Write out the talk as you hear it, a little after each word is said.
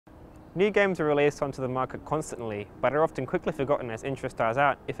New games are released onto the market constantly, but are often quickly forgotten as interest dies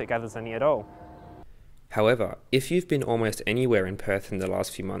out, if it gathers any at all. However, if you've been almost anywhere in Perth in the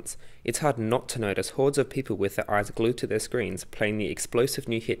last few months, it's hard not to notice hordes of people with their eyes glued to their screens playing the explosive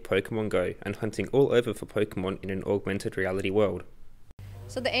new hit Pokemon Go and hunting all over for Pokemon in an augmented reality world.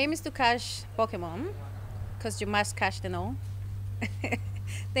 So the aim is to catch Pokemon, because you must catch them all.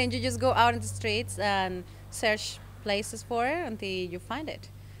 Then you just go out in the streets and search places for it until you find it.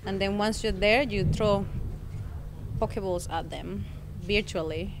 And then once you're there, you throw Pokeballs at them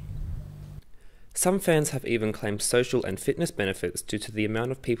virtually. Some fans have even claimed social and fitness benefits due to the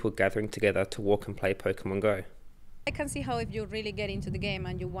amount of people gathering together to walk and play Pokemon Go. I can see how if you really get into the game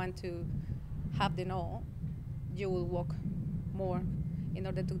and you want to have them all, you will walk more in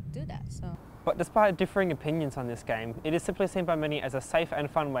order to do that. So. But despite differing opinions on this game, it is simply seen by many as a safe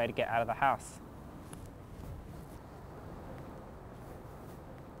and fun way to get out of the house.